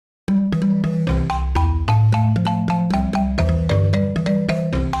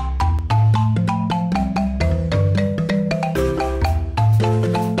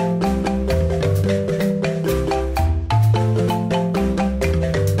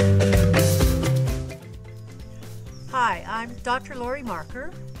I'm Dr. Lori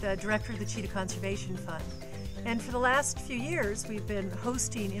Marker, the Director of the Cheetah Conservation Fund. And for the last few years, we've been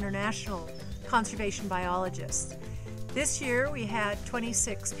hosting international conservation biologists. This year, we had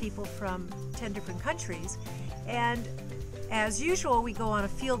 26 people from 10 different countries. And as usual, we go on a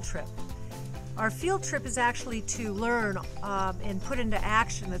field trip. Our field trip is actually to learn and put into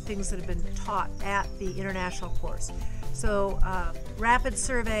action the things that have been taught at the international course. So rapid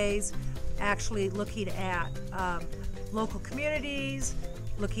surveys, actually looking at local communities,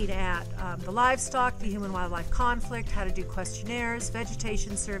 looking at the livestock, the human-wildlife conflict, how to do questionnaires,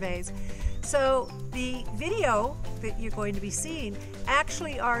 vegetation surveys. So the video that you're going to be seeing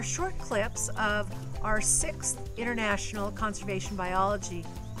actually are short clips of our 6th International Conservation Biology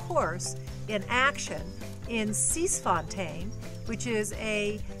course in action in Ciesfontein, which is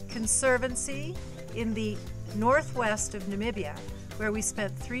a conservancy in the northwest of Namibia, where we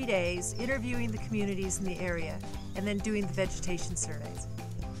spent 3 days interviewing the communities in the area and then doing the vegetation surveys.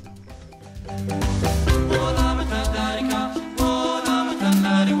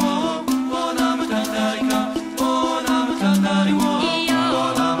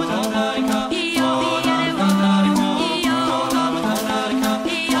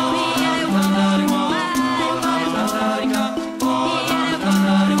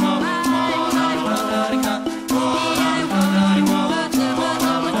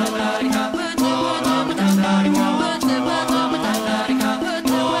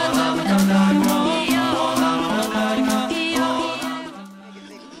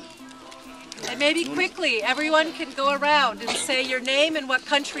 Maybe quickly, everyone can go around and say your name and what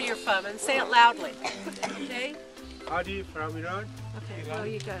country you're from, and say it loudly. Okay? Adi from Iran. Okay, oh,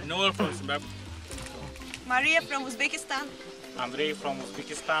 you go. Noel from Zimbabwe. Maria from Uzbekistan. Andrei from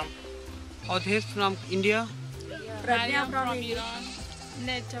Uzbekistan. Adhes from India. Pradnya from Iran.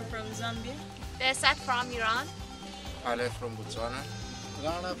 Neta from Zambia. Besat from Iran. Ale from Botswana.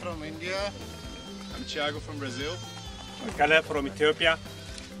 Rana from India. I'm Thiago from Brazil. Kale from Ethiopia.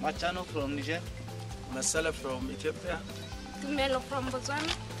 Machano from Niger. Masala from Ethiopia. Melo from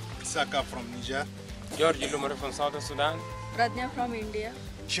Botswana. Saka from Niger. George Lumare from Southern Sudan. Pradnya from India.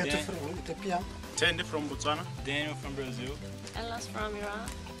 Cheetah from Ethiopia. Tendi from Botswana. Daniel from Brazil. Elas from Iran.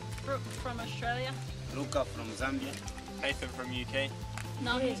 Brooke from Australia. Luca from Zambia. Nathan from UK.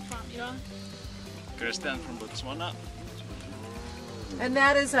 Now he's from Iran. Christian from Botswana. And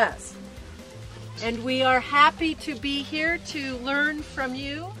that is us. And we are happy to be here to learn from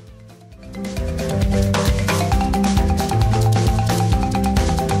you.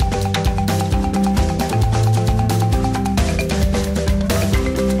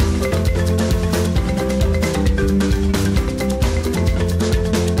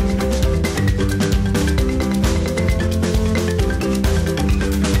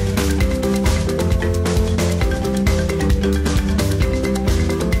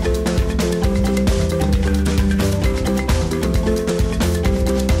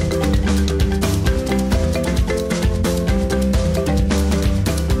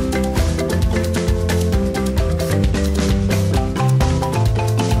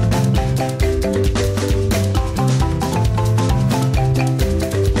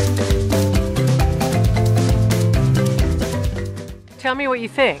 Tell me what you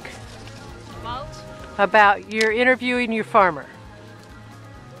think about your interviewing your farmer.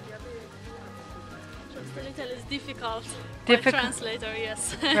 Just a little is difficult. Difficult. Translator,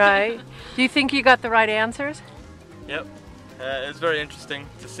 yes. Right. Do you think you got the right answers? Yep. It's very interesting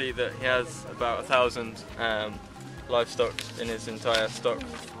to see that he has about 1,000 livestock in his entire stock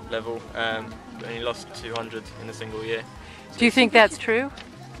level, and he lost 200 in a single year. So do you think that's true?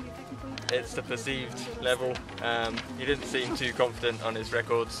 It's the perceived level. He didn't seem too confident on his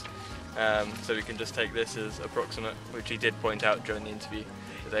records, so we can just take this as approximate, which he did point out during the interview.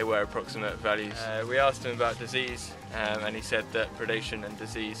 They were approximate values. We asked him about disease, and he said that predation and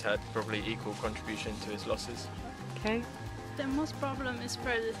disease had probably equal contribution to his losses. Okay. The most problem is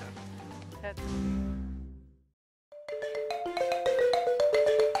predator.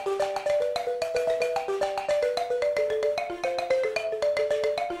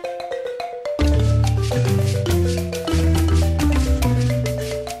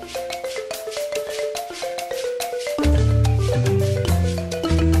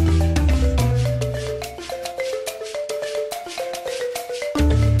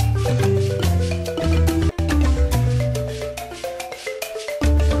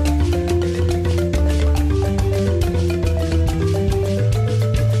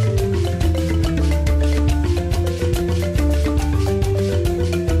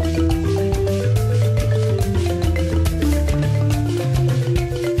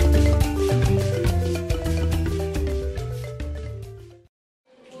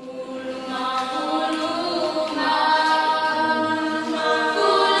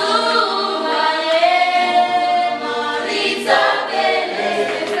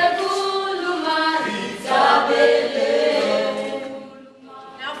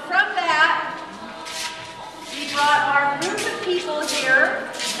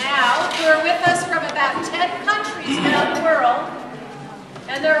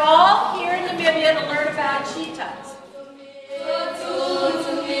 And they're all here in Namibia to learn about cheetahs.